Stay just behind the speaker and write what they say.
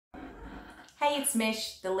Hey, it's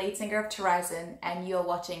Mish, the lead singer of Horizon, and you're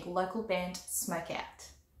watching local band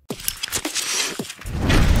Smokeout.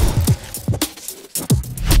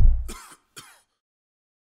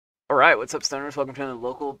 Alright, what's up, stoners? Welcome to the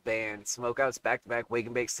local band Smokeout's back-to-back Wake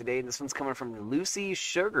and Bakes today, and this one's coming from Lucy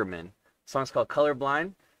Sugerman. The song's called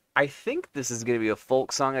Colorblind. I think this is going to be a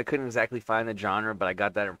folk song. I couldn't exactly find the genre, but I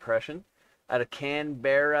got that impression. Out of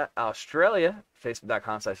Canberra, Australia,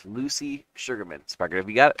 facebook.com/Lucy Sugerman. Spark it if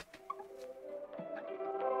you got it.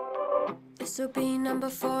 This'll be number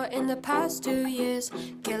 4 in the past 2 years,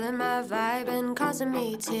 killing my vibe and causing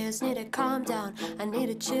me tears. Need to calm down, I need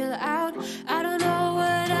to chill out. I don't know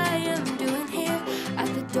what I am doing here, at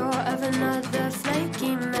the door of another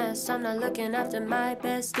flaky mess. I'm not looking after my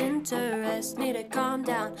best interest. Need to calm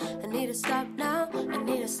down, I need to stop now, I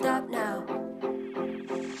need to stop now.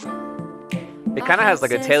 It kind of has like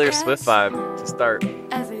a Taylor Swift vibe to start.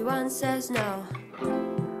 Everyone says no,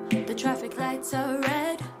 the traffic lights are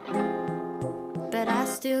red, but I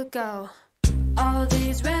still go. All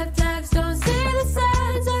these red flags don't see the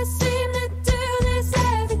signs. I seem to do this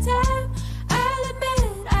every time. I'll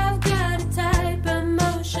admit I've got a type,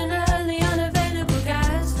 emotionally unavailable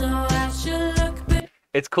guys. No, I should look big.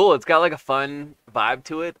 It's cool. It's got like a fun vibe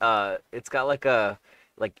to it. It's got like a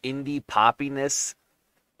indie poppiness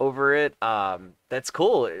over it. That's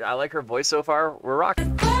cool. I like her voice so far. We're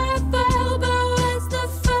rocking.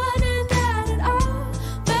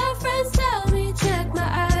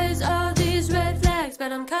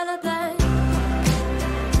 But I'm colorblind.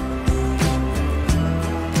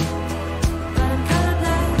 But I'm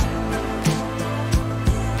colorblind.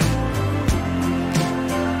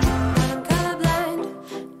 But I'm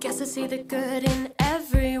colorblind. Guess I see the good in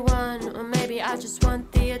everyone, or maybe I just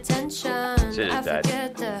want the attention. I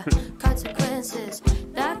forget the consequences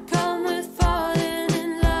that come with falling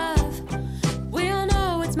in love. We all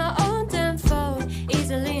know it's my own damn fault.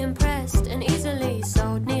 Easily impressed and easily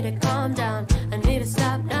sold. Need to calm down. I need to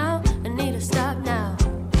stop now, I need to stop now.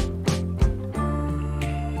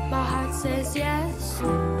 My heart says yes,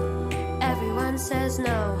 everyone says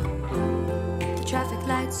no. The traffic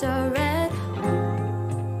lights are red,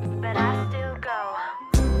 but I still go.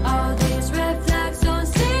 All these red flags don't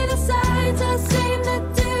see the signs. I seem to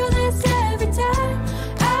do this every time.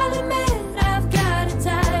 I'll admit I've got a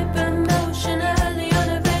type, emotionally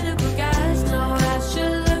unavailable guys. No, I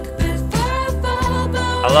should look before I fall, but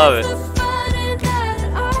I love it.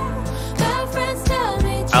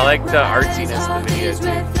 I like the artsiness of the video too.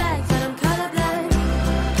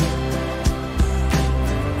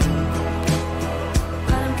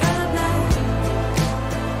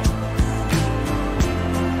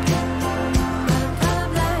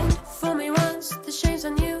 Fool me once, the shame's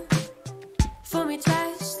on you. Fool me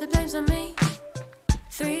twice, the blame's on me.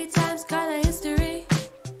 3 times, color history.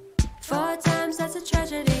 4 times, that's a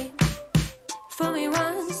tragedy. Fool me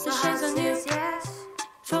once, the shame's on you.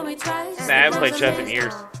 Fool me twice. Man, I haven't played chess in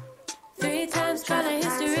years. 3 times, color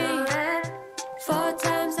history. 4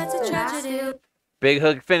 times, that's a tragedy. Big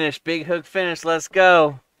hook finish, big hook finish. Let's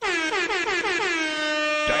go.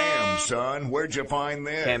 Damn, son, where'd you find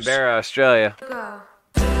this? Canberra, Australia. Go.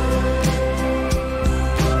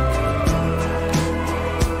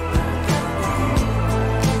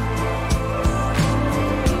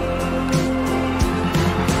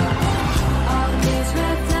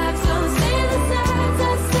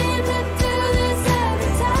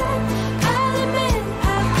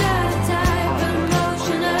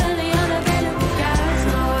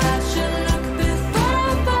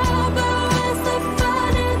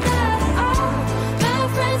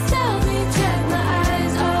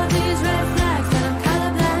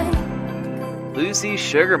 Lucy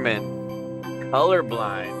Sugerman,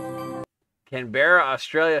 Colorblind. Canberra,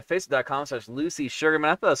 Australia, facebook.com/Lucy Sugerman.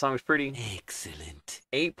 I thought that song was pretty excellent.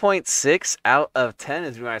 8.6 out of 10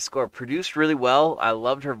 is my score. Produced really well. I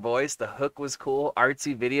loved her voice. The hook was cool.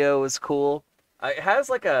 Artsy video was cool. It has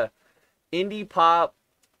like a indie pop,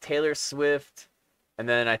 Taylor Swift, and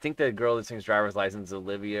then I think the girl that sings Driver's License,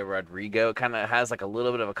 Olivia Rodrigo. It kind of has like a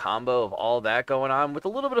little bit of a combo of all that going on with a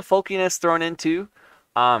little bit of folkiness thrown in too.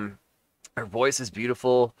 Her voice is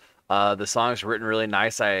beautiful. The song's written really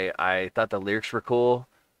nice. I thought the lyrics were cool.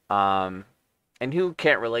 And who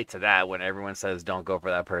can't relate to that when everyone says don't go for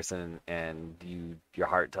that person and your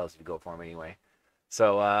heart tells you to go for him anyway.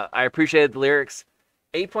 So I appreciated the lyrics.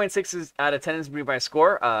 8.6 out of 10 is my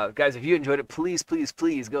score. Guys, if you enjoyed it, please, please,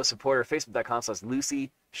 please go support her. Facebook.com/Lucy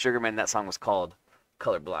Sugerman. That song was called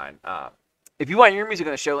Colorblind. If you want your music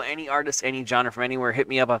on the show, any artist, any genre from anywhere, hit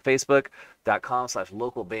me up on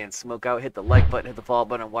Facebook.com/localband Smokeout. Hit the like button, hit the follow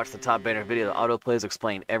button, and watch the top banner video. The auto plays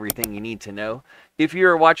explain everything you need to know. If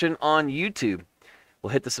you're watching on YouTube,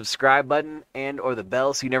 we'll hit the subscribe button and or the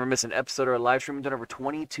bell so you never miss an episode or a live stream. We've done over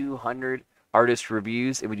 2,200 artist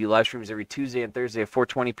reviews, and we do live streams every Tuesday and Thursday at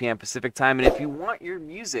 4:20 p.m. Pacific time. And if you want your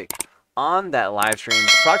music on that live stream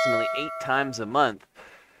approximately 8 times a month,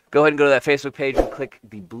 go ahead and go to that Facebook page and click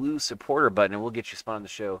the blue supporter button, and we'll get you spun on the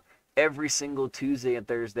show every single Tuesday and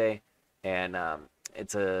Thursday. And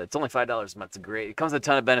it's only $5 a month. It's great. It comes with a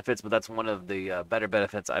ton of benefits, but that's one of the better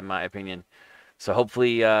benefits, in my opinion. So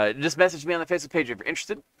hopefully, just message me on the Facebook page if you're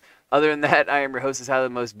interested. Other than that, I am your host, Highly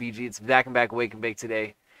Most BG. It's back and back, wake and bake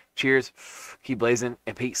today. Cheers, keep blazing,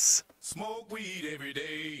 and peace. Smoke weed every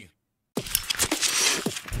day.